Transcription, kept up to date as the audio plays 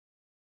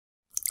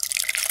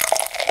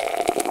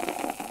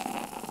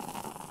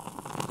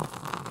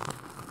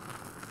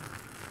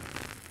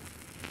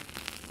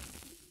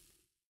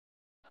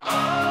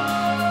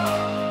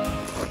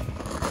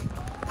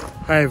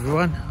Hey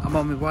everyone, I'm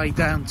on my way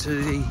down to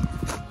the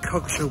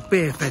Coggeshall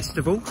Beer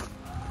Festival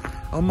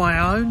on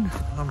my own.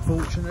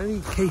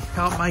 Unfortunately, Keith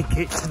can't make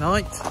it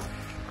tonight.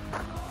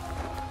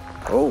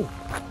 Oh,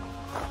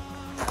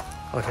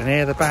 I can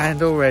hear the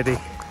band already.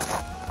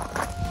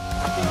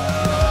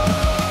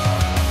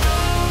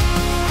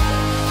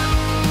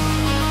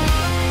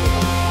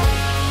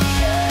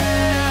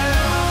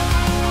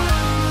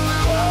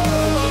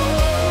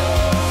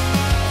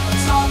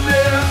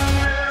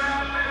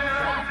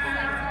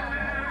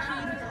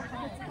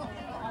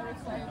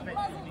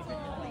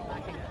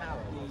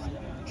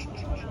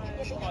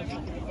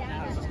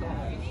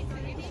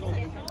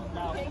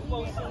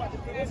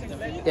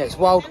 Yeah, it's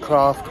Wild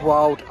Craft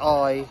Wild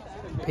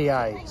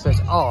IPA. So it's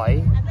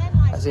I,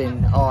 as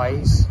in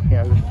eyes, you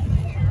know,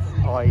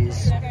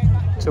 eyes,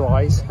 two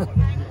eyes,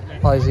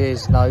 eyes,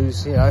 ears,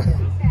 nose, you know.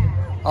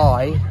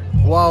 I,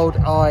 Wild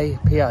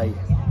IPA,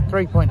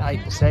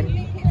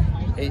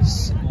 3.8%.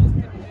 It's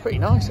pretty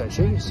nice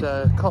actually. It's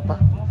copper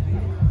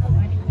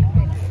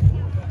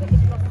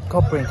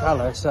in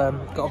colour. It's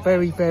got a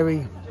very,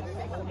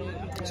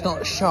 it's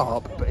not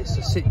sharp, but it's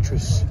a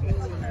citrus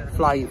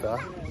flavour.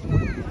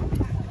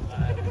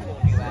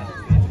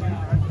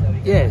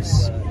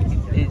 Yes,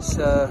 it's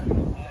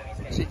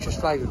citrus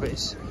flavour, but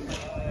it's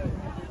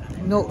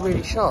not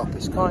really sharp.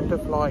 It's kind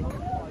of like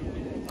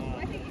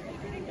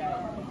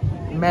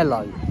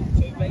mellow.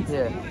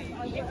 Yeah,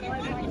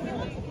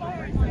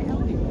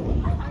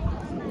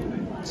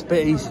 it's a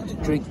bit easy to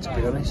drink, to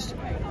be honest.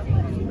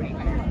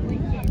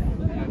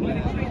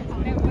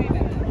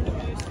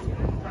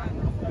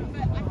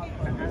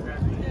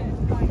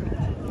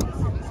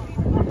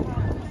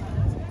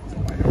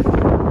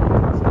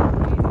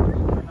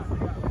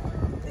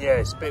 Yeah,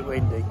 it's a bit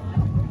windy,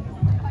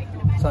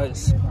 so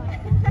it's,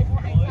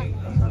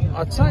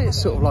 I'd say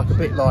it's sort of like a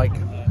bit like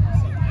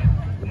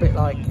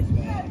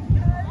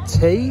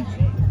tea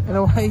in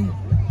a way.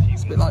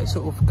 It's a bit like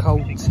sort of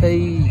cold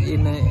tea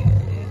in it.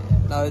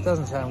 No, it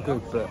doesn't sound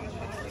good, but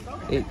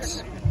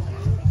it's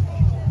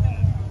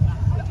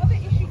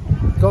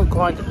got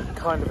kind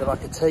of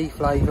like a tea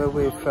flavour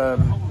with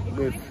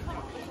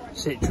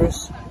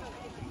citrus.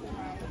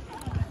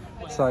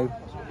 So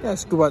yeah,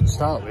 it's a good one to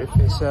start with.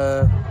 It's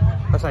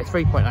I'd say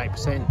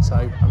 3.8%, so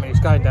I mean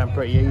it's going down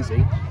pretty easy.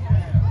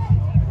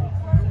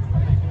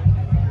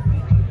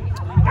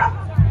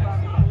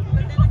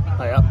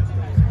 Hey up,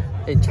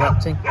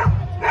 interrupting,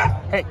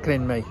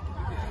 heckling me.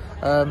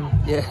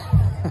 Yeah,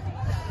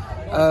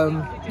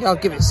 yeah, I'll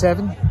give it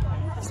 7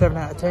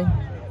 out of 10.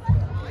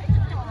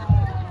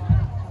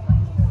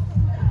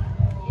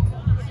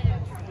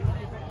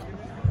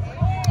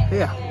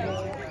 Yeah.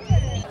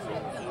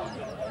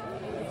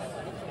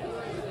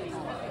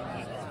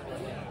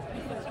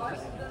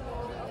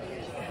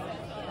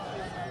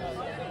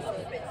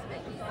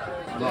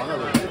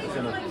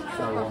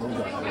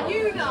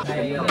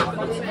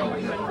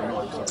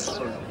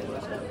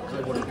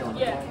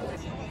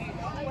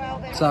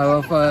 So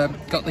I've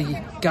got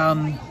the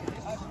Gun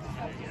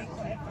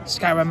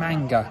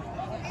Scaramanga.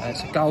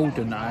 It's a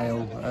golden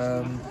ale,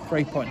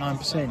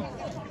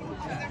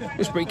 3.9%.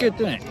 It's pretty good,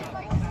 isn't it?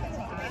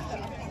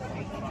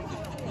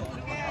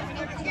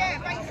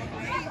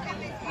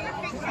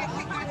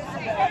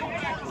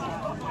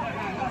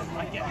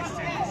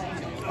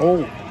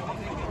 Oh,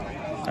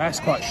 that's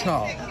quite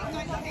sharp.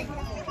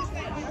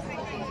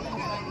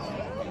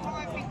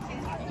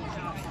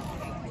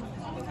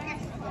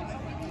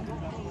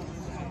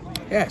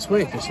 Yeah, it's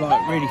weird. It's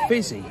like really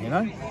fizzy, you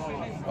know.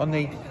 On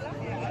the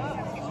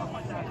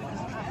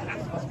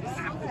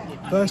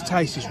first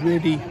taste, is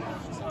really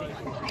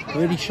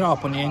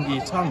sharp on the end of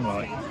your tongue,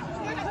 right?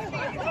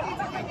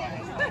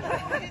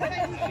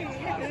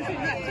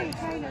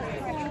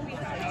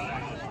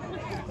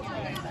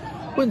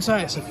 Wouldn't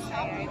say it's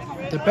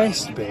the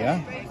best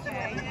beer.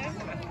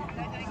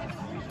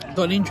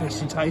 Got an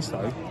interesting taste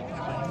though.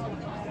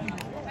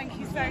 Thank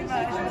you so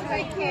much.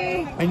 Thank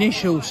you.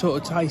 Initial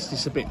sort of taste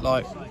is a bit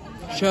like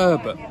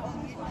sherbet.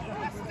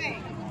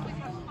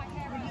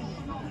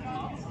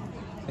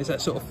 There's that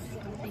sort of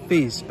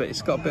fizz, but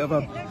it's got a bit of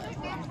a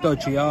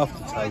dodgy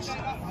aftertaste.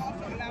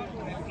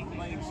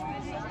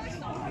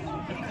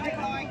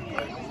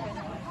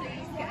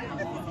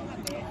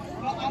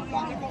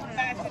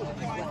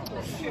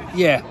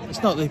 Yeah,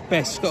 it's not the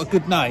best. It's got a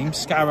good name,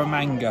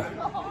 Scaramanga,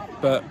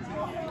 but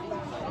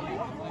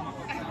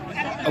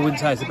I wouldn't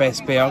say it's the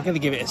best beer. I'm going to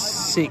give it a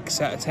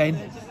 6 out of 10.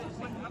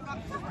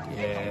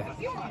 Yeah.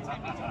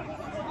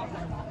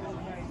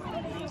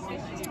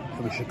 I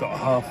wish I got a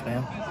half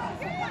now.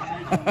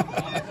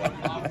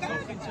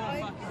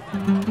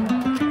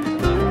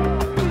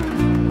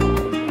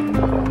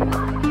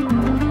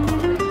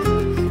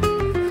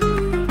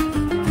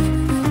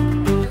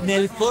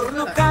 Nel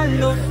forno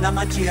caldo la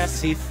magia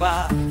si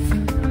fa,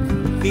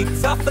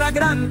 pizza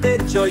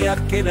fragrante, gioia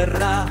che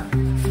verrà,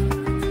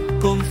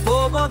 con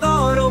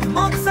pomodoro,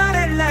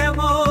 mozzarella e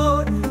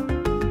amore,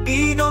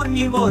 in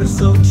ogni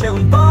morso c'è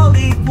un po'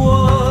 di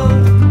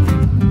cuore.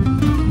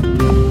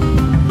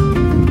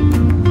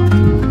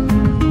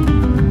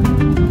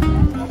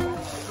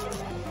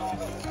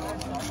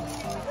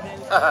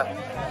 You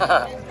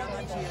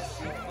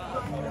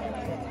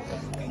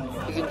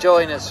can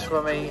join us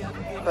for me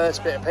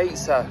first bit of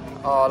pizza.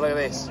 Oh, look at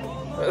this.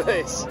 Look at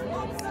this.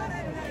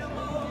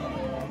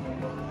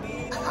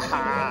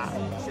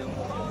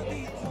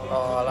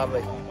 Oh,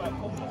 lovely.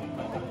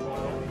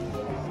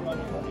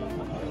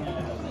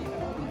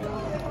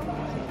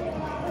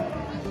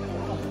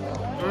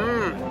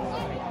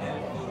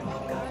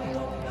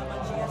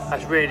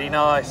 That's really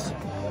nice.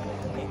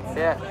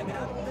 Yeah.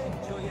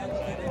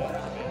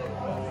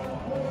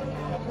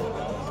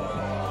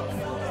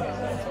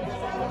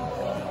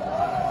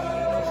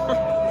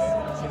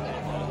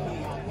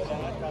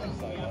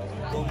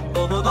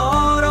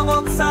 Pomodoro,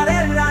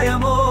 mozzarella e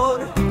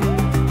amore,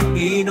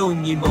 in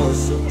ogni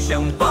mosso c'è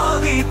un po'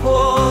 di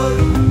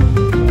cuore.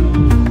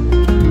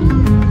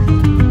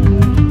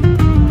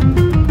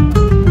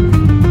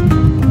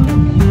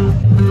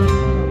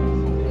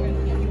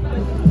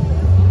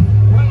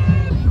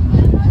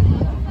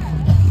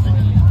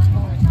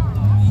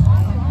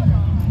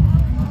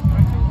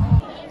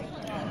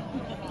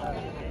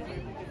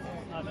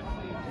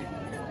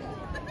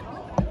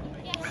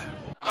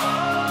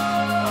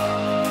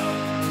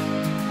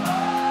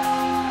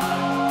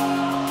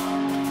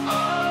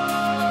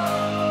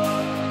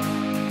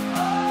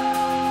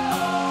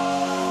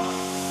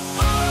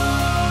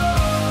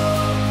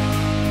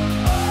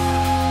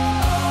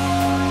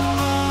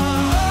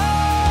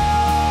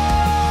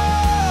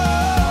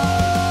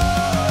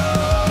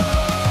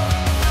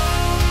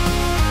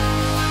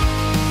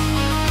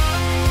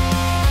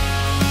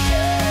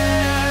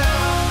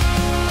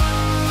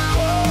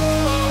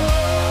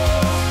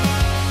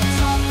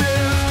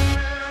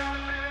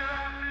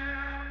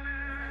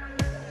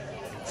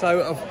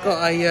 So I've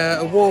got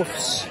a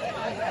Wolf's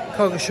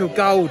Coggeshall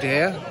Gold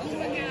here.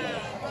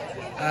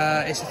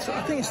 I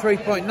think it's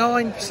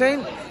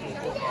 3.9%.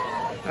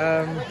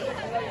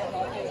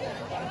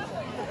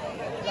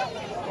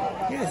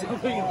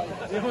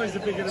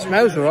 Yeah,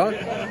 smells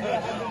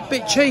alright.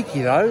 Bit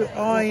cheeky though.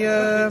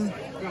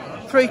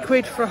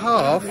 £3 for a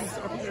half,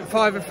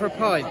 £5 for a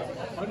pint.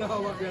 I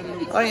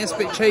think it's a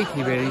bit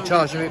cheeky really,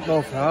 charging a bit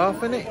more for half,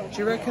 isn't it? Do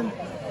you reckon?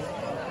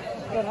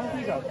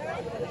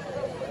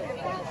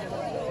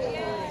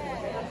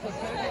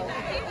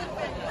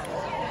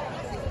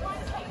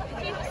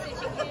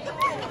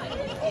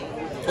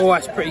 Oh,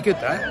 that's pretty good,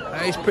 that.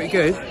 That is pretty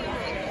good.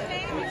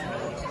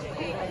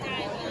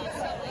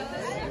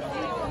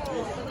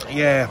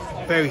 Yeah,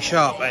 very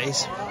sharp, that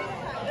is.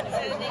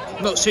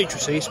 Not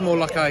citrusy, it's more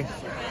like a...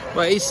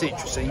 Well, it is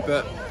citrusy,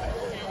 but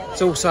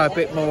it's also a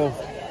bit more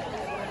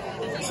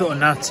sort of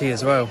nutty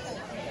as well.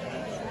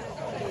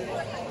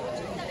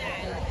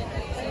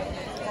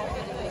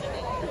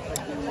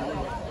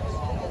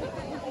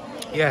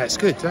 Yeah, it's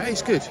good, that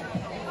is good.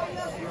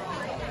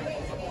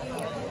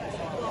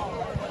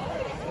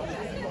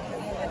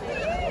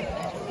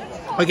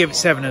 I give it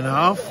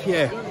 7.5,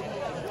 yeah.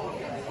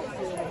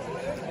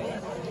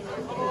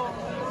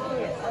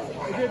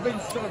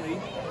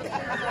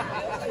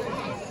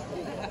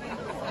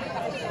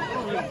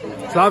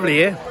 It's lovely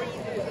here.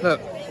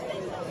 Look.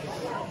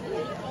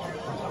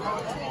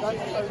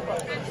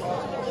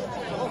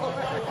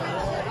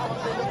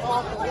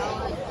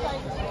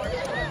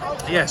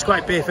 Yeah, it's a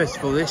great beer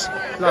festival, this.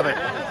 Love it.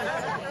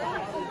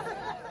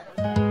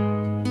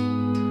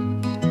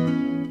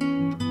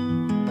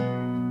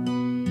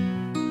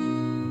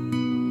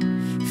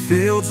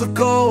 Fields of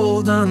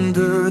gold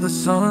under the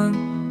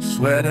sun,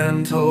 sweat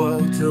and toil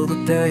till the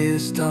day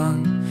is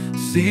done.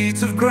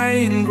 Seeds of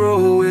grain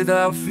grow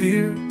without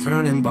fear,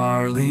 turning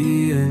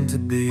barley into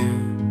beer.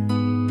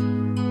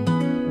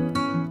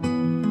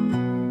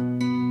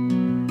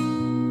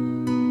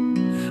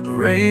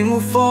 Rain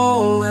will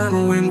fall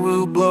and wind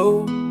will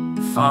blow,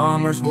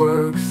 farmers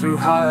work through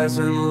highs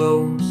and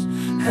lows.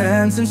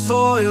 Hands in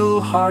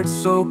soil, hearts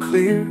so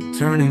clear,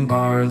 turning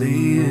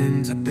barley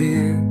into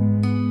beer.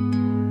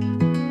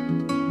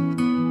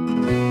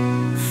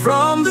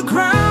 From the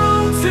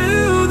ground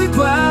to the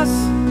glass,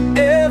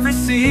 every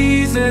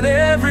season,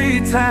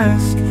 every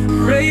task,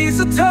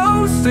 raise a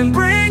toast and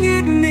bring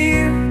it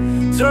near,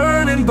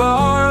 turning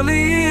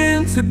barley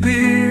into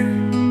beer.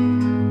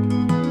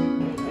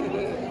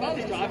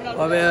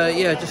 I'm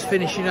yeah, just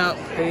finishing up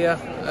here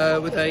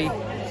with a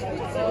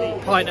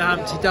pint of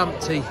Humpty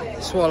Dumpty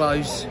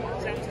Swallows.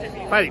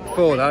 I've had it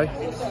before though.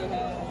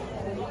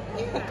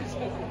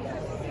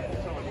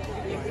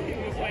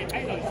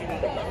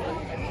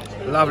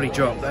 Lovely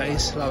drop, that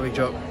is, lovely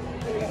drop.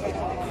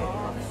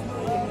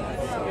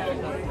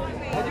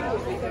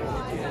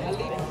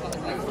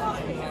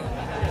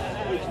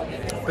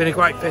 Been a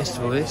great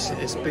festival this,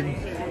 it's been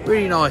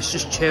really nice,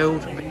 just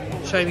chilled.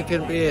 Shame you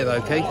couldn't be here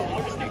though, Keith.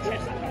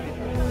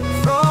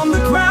 From the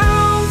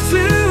ground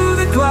to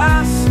the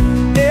glass,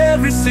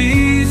 every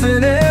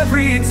season,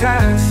 every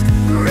task,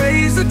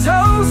 raise a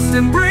toast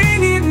and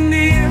bring it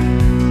near,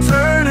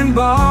 turning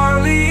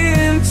barley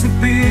into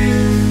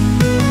beer.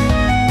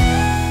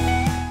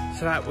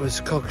 So that was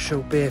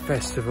Coggeshall Beer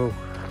Festival.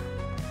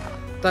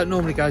 Don't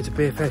normally go to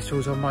beer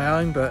festivals on my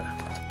own, but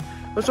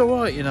it was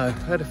alright, you know.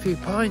 Had a few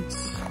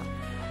pints,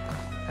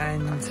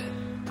 and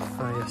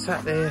I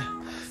sat there,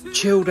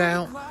 chilled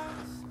out,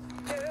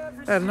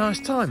 had a nice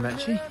time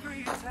actually.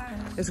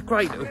 It's a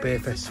great little beer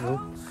festival.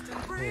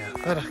 Yeah,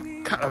 I've had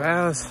a couple of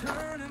hours,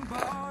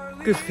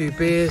 good few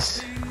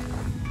beers,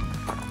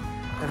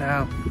 and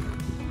now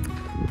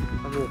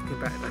I'm walking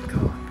back to that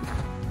car.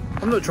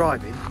 I'm not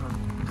driving,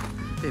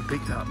 I'm being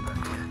picked up.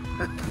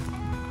 But yeah.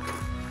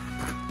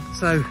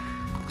 So,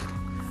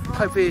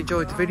 hopefully you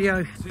enjoyed the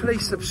video.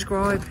 Please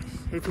subscribe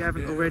if you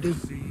haven't already.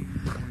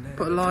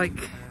 Put a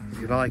like if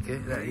you like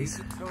it, that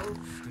is.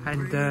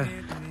 And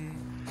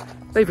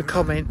leave a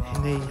comment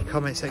in the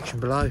comment section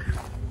below.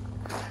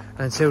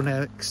 And until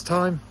next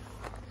time,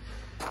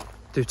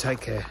 do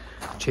take care.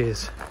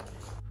 Cheers.